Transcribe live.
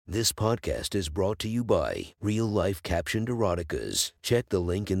This podcast is brought to you by Real Life Captioned Eroticas. Check the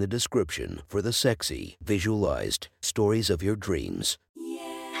link in the description for the sexy, visualized stories of your dreams.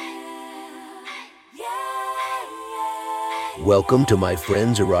 Welcome to my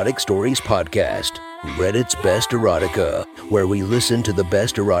friend's Erotic Stories podcast, Reddit's Best Erotica, where we listen to the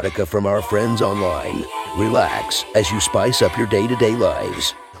best erotica from our friends online. Relax as you spice up your day-to-day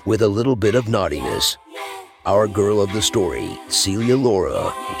lives with a little bit of naughtiness. Our girl of the story, Celia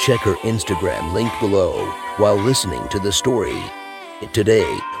Laura. Check her Instagram linked below while listening to the story. Today,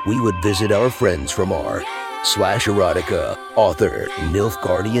 we would visit our friends from r/erotica. Author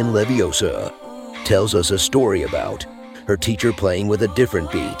Nilfgaardian Leviosa tells us a story about her teacher playing with a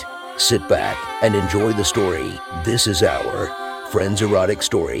different beat. Sit back and enjoy the story. This is our friend's erotic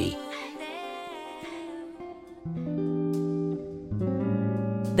story.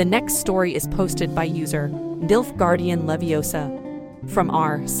 The next story is posted by user Nilfgaardian Leviosa from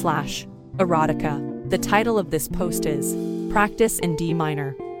r/erotica. The title of this post is Practice in D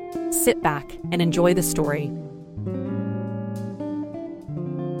Minor. Sit back and enjoy the story.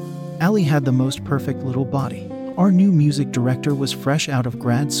 Allie had the most perfect little body. Our new music director was fresh out of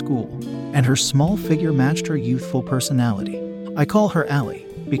grad school, and her small figure matched her youthful personality. I call her Allie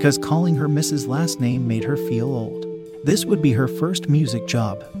because calling her Mrs. last name made her feel old. This would be her first music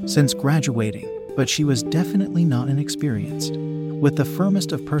job since graduating, but she was definitely not inexperienced. With the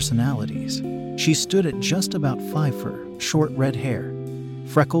firmest of personalities, she stood at just about 5'4", short red hair,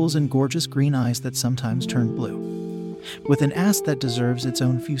 freckles and gorgeous green eyes that sometimes turned blue. With an ass that deserves its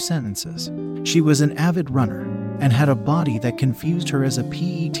own few sentences. She was an avid runner and had a body that confused her as a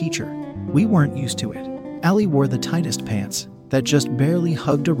PE teacher. We weren't used to it. Allie wore the tightest pants that just barely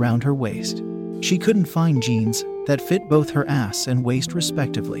hugged around her waist. She couldn't find jeans that fit both her ass and waist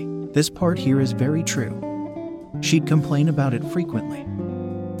respectively. This part here is very true. She'd complain about it frequently,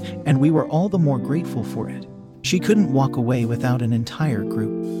 and we were all the more grateful for it. She couldn't walk away without an entire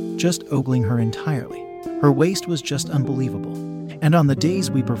group just ogling her entirely. Her waist was just unbelievable, and on the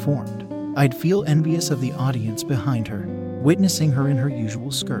days we performed, I'd feel envious of the audience behind her, witnessing her in her usual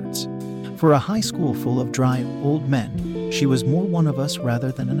skirts. For a high school full of dry, old men, she was more one of us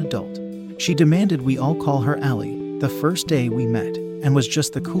rather than an adult. She demanded we all call her Allie the first day we met, and was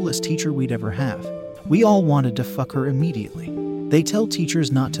just the coolest teacher we'd ever have. We all wanted to fuck her immediately. They tell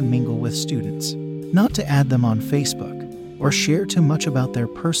teachers not to mingle with students, not to add them on Facebook, or share too much about their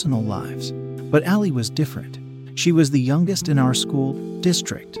personal lives. But Allie was different. She was the youngest in our school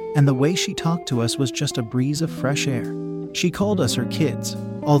district, and the way she talked to us was just a breeze of fresh air. She called us her kids,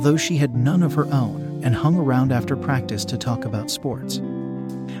 although she had none of her own, and hung around after practice to talk about sports,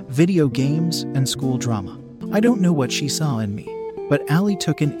 video games, and school drama. I don't know what she saw in me, but Allie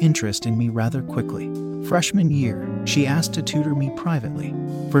took an interest in me rather quickly. Freshman year, she asked to tutor me privately,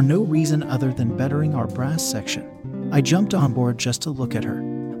 for no reason other than bettering our brass section. I jumped on board just to look at her.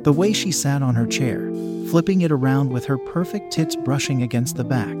 The way she sat on her chair, flipping it around with her perfect tits brushing against the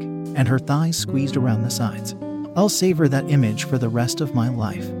back, and her thighs squeezed around the sides. I'll savor that image for the rest of my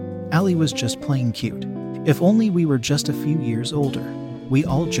life. Allie was just plain cute. If only we were just a few years older. We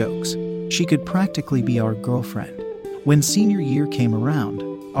all jokes. She could practically be our girlfriend. When senior year came around,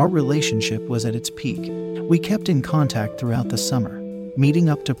 our relationship was at its peak. We kept in contact throughout the summer, meeting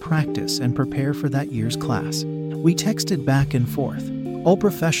up to practice and prepare for that year's class. We texted back and forth, all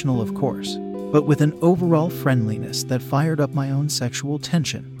professional of course, but with an overall friendliness that fired up my own sexual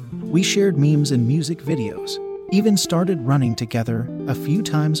tension. We shared memes and music videos, even started running together a few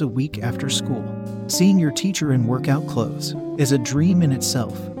times a week after school. Seeing your teacher in workout clothes is a dream in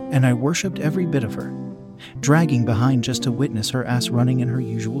itself, and I worshipped every bit of her, dragging behind just to witness her ass running in her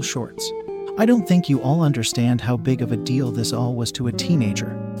usual shorts. I don't think you all understand how big of a deal this all was to a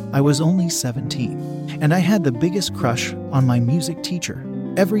teenager. I was only 17, and I had the biggest crush on my music teacher.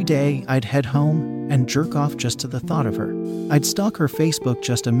 Every day, I'd head home and jerk off just to the thought of her. I'd stalk her Facebook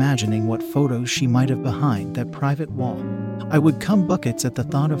just imagining what photos she might have behind that private wall. I would come buckets at the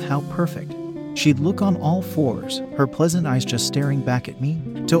thought of how perfect. She'd look on all fours, her pleasant eyes just staring back at me.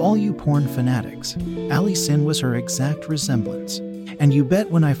 To all you porn fanatics, Allie Sin was her exact resemblance. And you bet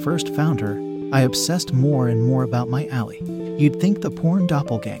when I first found her, I obsessed more and more about my Allie. You'd think the porn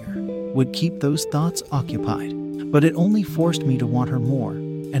doppelganger would keep those thoughts occupied, but it only forced me to want her more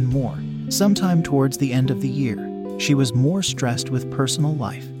and more. Sometime towards the end of the year, she was more stressed with personal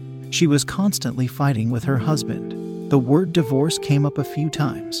life. She was constantly fighting with her husband. The word divorce came up a few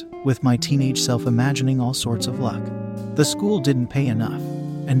times, with my teenage self imagining all sorts of luck. The school didn't pay enough,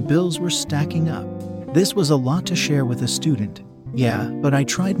 and bills were stacking up. This was a lot to share with a student. Yeah, but I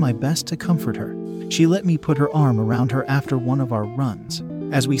tried my best to comfort her. She let me put her arm around her after one of our runs,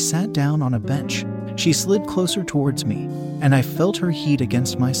 As we sat down on a bench, she slid closer towards me, and I felt her heat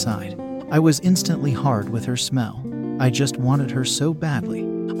against my side. I was instantly hard with her smell. I just wanted her so badly.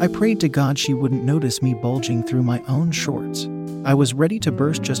 I prayed to God she wouldn't notice me bulging through my own shorts. I was ready to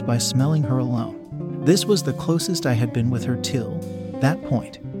burst just by smelling her alone. This was the closest I had been with her till that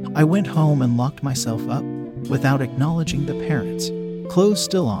point. I went home and locked myself up without acknowledging the parents. Clothes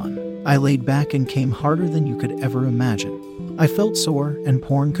still on, I laid back and came harder than you could ever imagine. I felt sore and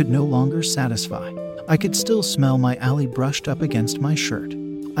porn could no longer satisfy. I could still smell my Allie brushed up against my shirt.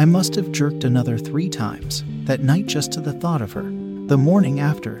 I must have jerked another 3 times that night just to the thought of her. The morning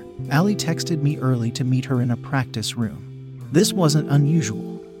after, Allie texted me early to meet her in a practice room. This wasn't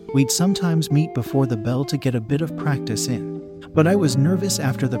unusual. We'd sometimes meet before the bell to get a bit of practice in. But I was nervous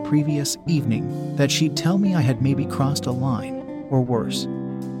after the previous evening that she'd tell me I had maybe crossed a line, or worse,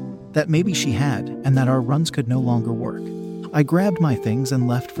 that maybe she had, and that our runs could no longer work. I grabbed my things and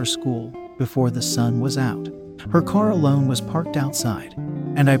left for school before the sun was out. Her car alone was parked outside,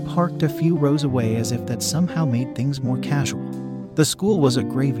 and I parked a few rows away as if that somehow made things more casual. The school was a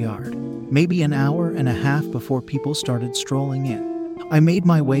graveyard, maybe an hour and a half before people started strolling in. I made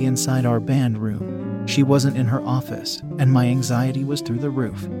my way inside our band room. She wasn't in her office, and my anxiety was through the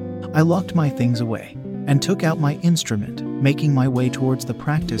roof. I locked my things away and took out my instrument, making my way towards the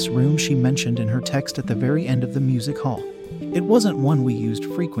practice room she mentioned in her text at the very end of the music hall. It wasn't one we used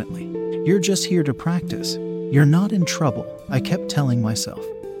frequently. You're just here to practice. You're not in trouble, I kept telling myself.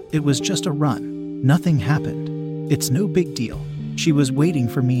 It was just a run. Nothing happened. It's no big deal. She was waiting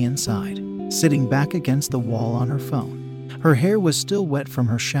for me inside, sitting back against the wall on her phone. Her hair was still wet from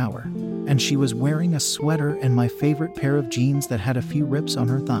her shower, and she was wearing a sweater and my favorite pair of jeans that had a few rips on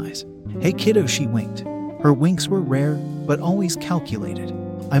her thighs. "Hey kiddo," she winked. Her winks were rare, but always calculated.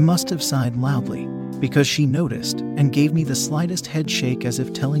 I must have sighed loudly, because she noticed and gave me the slightest head shake as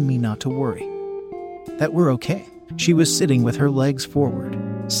if telling me not to worry. That we're okay. She was sitting with her legs forward,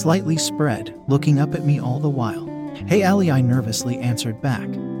 slightly spread, looking up at me all the while. "Hey Allie," I nervously answered back.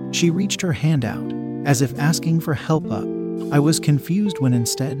 She reached her hand out, as if asking for help up. I was confused when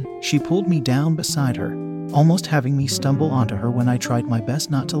instead, she pulled me down beside her, almost having me stumble onto her when I tried my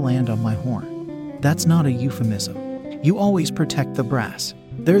best not to land on my horn. "That's not a euphemism. You always protect the brass.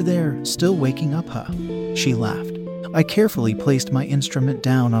 They're there, still waking up, huh?" She laughed. I carefully placed my instrument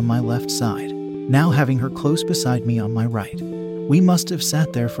down on my left side, now having her close beside me on my right. We must have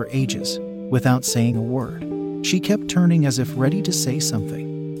sat there for ages, without saying a word. She kept turning as if ready to say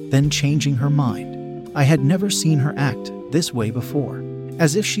something, then changing her mind. I had never seen her act this way before,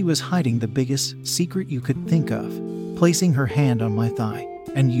 as if she was hiding the biggest secret you could think of. Placing her hand on my thigh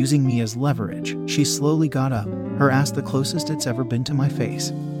and using me as leverage, she slowly got up, her ass the closest it's ever been to my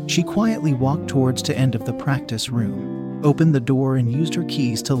face. She quietly walked towards the end of the practice room, opened the door and used her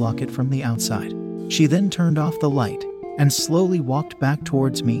keys to lock it from the outside. She then turned off the light and slowly walked back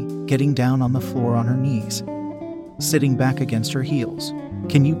towards me, getting down on the floor on her knees, sitting back against her heels.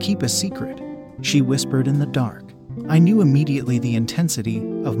 "Can you keep a secret?" she whispered in the dark. I knew immediately the intensity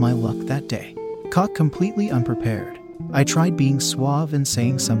of my luck that day. Caught completely unprepared, I tried being suave and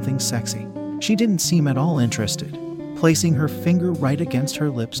saying something sexy. She didn't seem at all interested, placing her finger right against her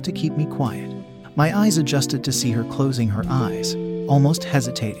lips to keep me quiet. My eyes adjusted to see her closing her eyes, almost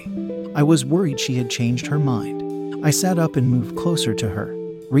hesitating. I was worried she had changed her mind. I sat up and moved closer to her,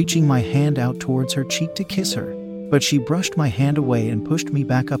 reaching my hand out towards her cheek to kiss her, but she brushed my hand away and pushed me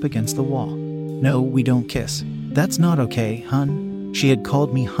back up against the wall. "No, we don't kiss. That's not okay, hun." She had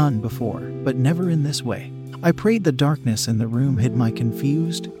called me hun before, but never in this way. I prayed the darkness in the room hid my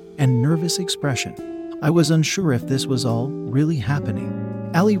confused and nervous expression. I was unsure if this was all really happening.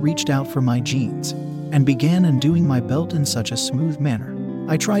 Allie reached out for my jeans and began undoing my belt in such a smooth manner.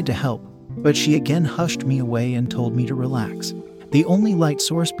 I tried to help, but she again hushed me away and told me to relax. The only light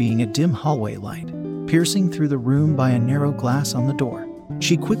source being a dim hallway light, piercing through the room by a narrow glass on the door.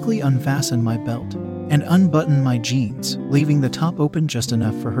 She quickly unfastened my belt and unbuttoned my jeans, leaving the top open just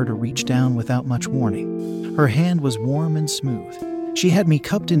enough for her to reach down without much warning. Her hand was warm and smooth. She had me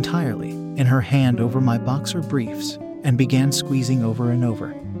cupped entirely in her hand over my boxer briefs and began squeezing over and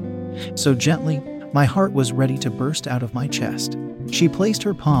over. So gently, my heart was ready to burst out of my chest. She placed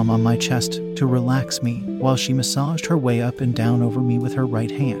her palm on my chest to relax me while she massaged her way up and down over me with her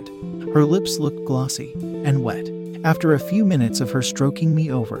right hand. Her lips looked glossy and wet. After a few minutes of her stroking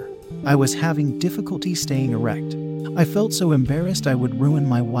me over, I was having difficulty staying erect. I felt so embarrassed I would ruin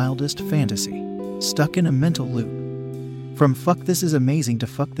my wildest fantasy. Stuck in a mental loop. From fuck this is amazing to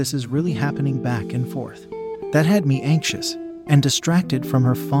fuck this is really happening back and forth. That had me anxious and distracted from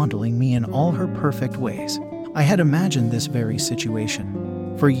her fondling me in all her perfect ways. I had imagined this very situation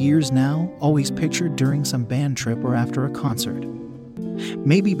For years now, always pictured during some band trip or after a concert.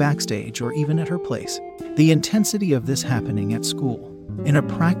 Maybe backstage or even at her place. The intensity of this happening at school, in a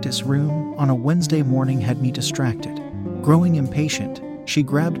practice room on a Wednesday morning, had me distracted. Growing impatient, she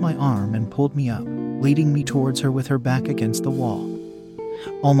grabbed my arm and pulled me up, leading me towards her with her back against the wall.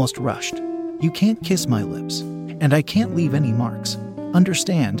 Almost rushed. "You can't kiss my lips, and I can't leave any marks.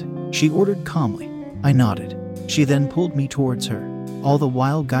 Understand?" she ordered calmly. I nodded. She then pulled me towards her, all the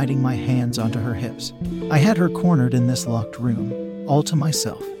while guiding my hands onto her hips. I had her cornered in this locked room, all to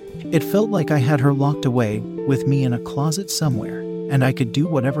myself. It felt like I had her locked away with me in a closet somewhere, and I could do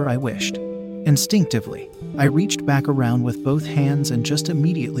whatever I wished. Instinctively, I reached back around with both hands and just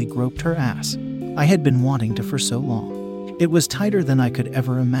immediately groped her ass. I had been wanting to for so long. It was tighter than I could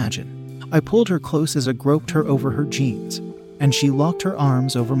ever imagine. I pulled her close as I groped her over her jeans, and she locked her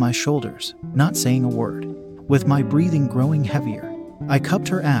arms over my shoulders, not saying a word. With my breathing growing heavier, I cupped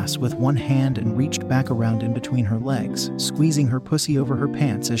her ass with one hand and reached back around in between her legs, squeezing her pussy over her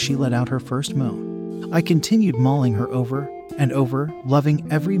pants as she let out her first moan. I continued mauling her over and over, loving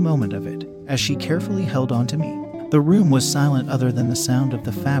every moment of it, as she carefully held on to me. The room was silent other than the sound of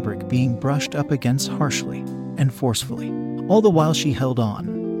the fabric being brushed up against harshly and forcefully. All the while she held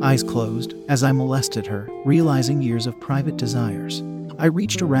on, eyes closed, as I molested her, realizing years of private desires. I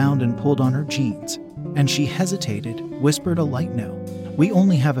reached around and pulled on her jeans, and she hesitated, whispered a light no. "We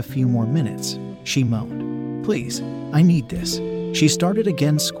only have a few more minutes," she moaned. "Please, I need this." She started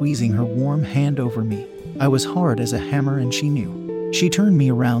again, squeezing her warm hand over me. I was hard as a hammer and she knew. She turned me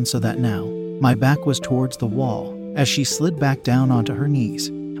around so that now my back was towards the wall as she slid back down onto her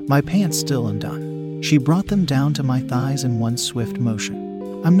knees, my pants still undone. She brought them down to my thighs in one swift motion.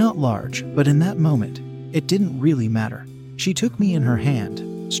 I'm not large, but in that moment, it didn't really matter. She took me in her hand,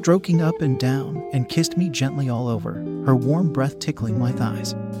 stroking up and down, and kissed me gently all over, her warm breath tickling my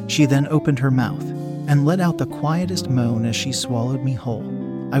thighs. She then opened her mouth and let out the quietest moan as she swallowed me whole.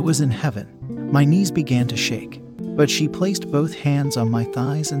 I was in heaven. My knees began to shake, but she placed both hands on my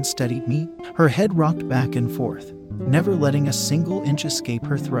thighs and steadied me. Her head rocked back and forth, never letting a single inch escape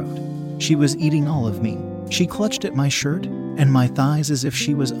her throat. She was eating all of me. She clutched at my shirt and my thighs as if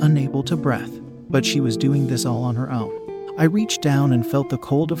she was unable to breathe, but she was doing this all on her own. I reached down and felt the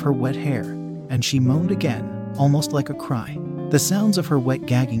cold of her wet hair, and she moaned again, almost like a cry. The sounds of her wet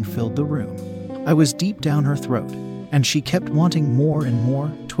gagging filled the room. I was deep down her throat, and she kept wanting more and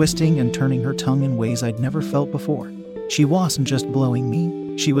more, twisting and turning her tongue in ways I'd never felt before. She wasn't just blowing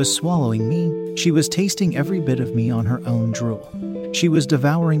me, she was swallowing me. She was tasting every bit of me on her own drool. She was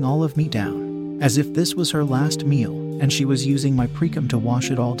devouring all of me down, as if this was her last meal, and she was using my precum to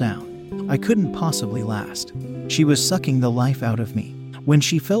wash it all down. I couldn't possibly last. She was sucking the life out of me. When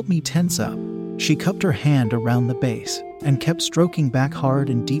she felt me tense up, she cupped her hand around the base and kept stroking back hard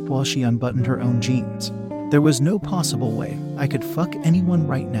and deep while she unbuttoned her own jeans. There was no possible way I could fuck anyone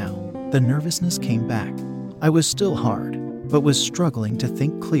right now. The nervousness came back. I was still hard, but was struggling to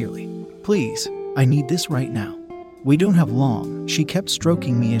think clearly. "Please, I need this right now. We don't have long." She kept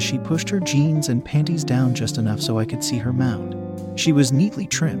stroking me as she pushed her jeans and panties down just enough so I could see her mound. She was neatly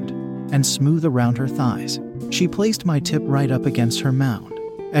trimmed and smooth around her thighs. She placed my tip right up against her mound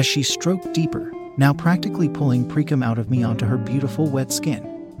as she stroked deeper, now practically pulling precum out of me onto her beautiful wet skin.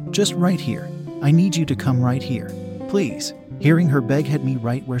 "Just right here. I need you to come right here. Please." Hearing her beg had me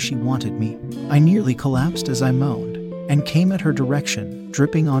right where she wanted me. I nearly collapsed as I moaned and came at her direction,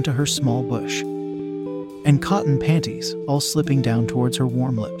 dripping onto her small bush and cotton panties, all slipping down towards her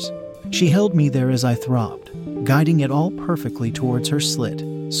warm lips. She held me there as I throbbed, guiding it all perfectly towards her slit,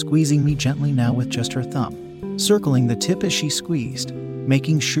 squeezing me gently now with just her thumb, circling the tip as she squeezed,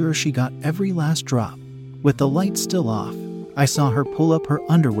 making sure she got every last drop. With the light still off, I saw her pull up her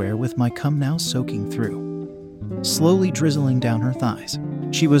underwear with my cum now soaking through, slowly drizzling down her thighs.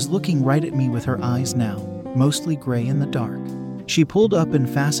 She was looking right at me with her eyes now, mostly gray in the dark. She pulled up and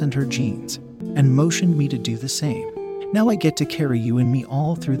fastened her jeans, and motioned me to do the same. "Now I get to carry you and me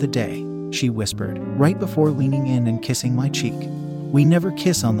all through the day," she whispered, right before leaning in and kissing my cheek. "We never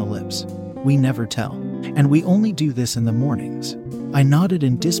kiss on the lips. We never tell. And we only do this in the mornings." I nodded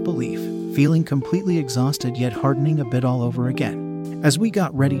in disbelief, feeling completely exhausted yet hardening a bit all over again. As we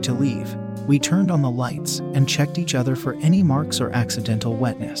got ready to leave, we turned on the lights and checked each other for any marks or accidental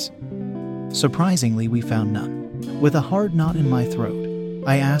wetness. Surprisingly, we found none. With a hard knot in my throat,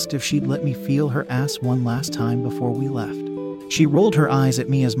 I asked if she'd let me feel her ass one last time before we left. She rolled her eyes at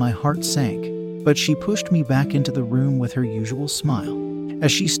me as my heart sank, but she pushed me back into the room with her usual smile.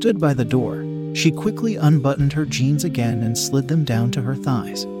 As she stood by the door, she quickly unbuttoned her jeans again and slid them down to her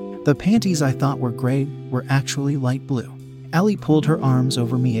thighs. The panties I thought were gray were actually light blue, Allie pulled her arms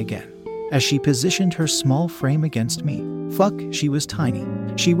over me again as she positioned her small frame against me. Fuck, she was tiny.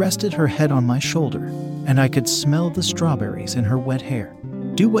 She rested her head on my shoulder, and I could smell the strawberries in her wet hair.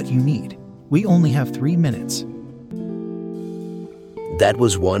 Do what you need. We only have 3 minutes. That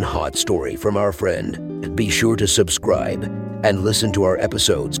was one hot story from our friend. Be sure to subscribe and listen to our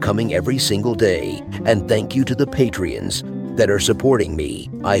episodes coming every single day. And thank you to the Patreons that are supporting me.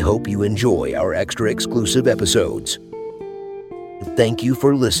 I hope you enjoy our extra exclusive episodes. Thank you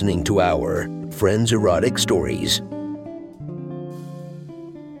for listening to our Friends Erotic Stories.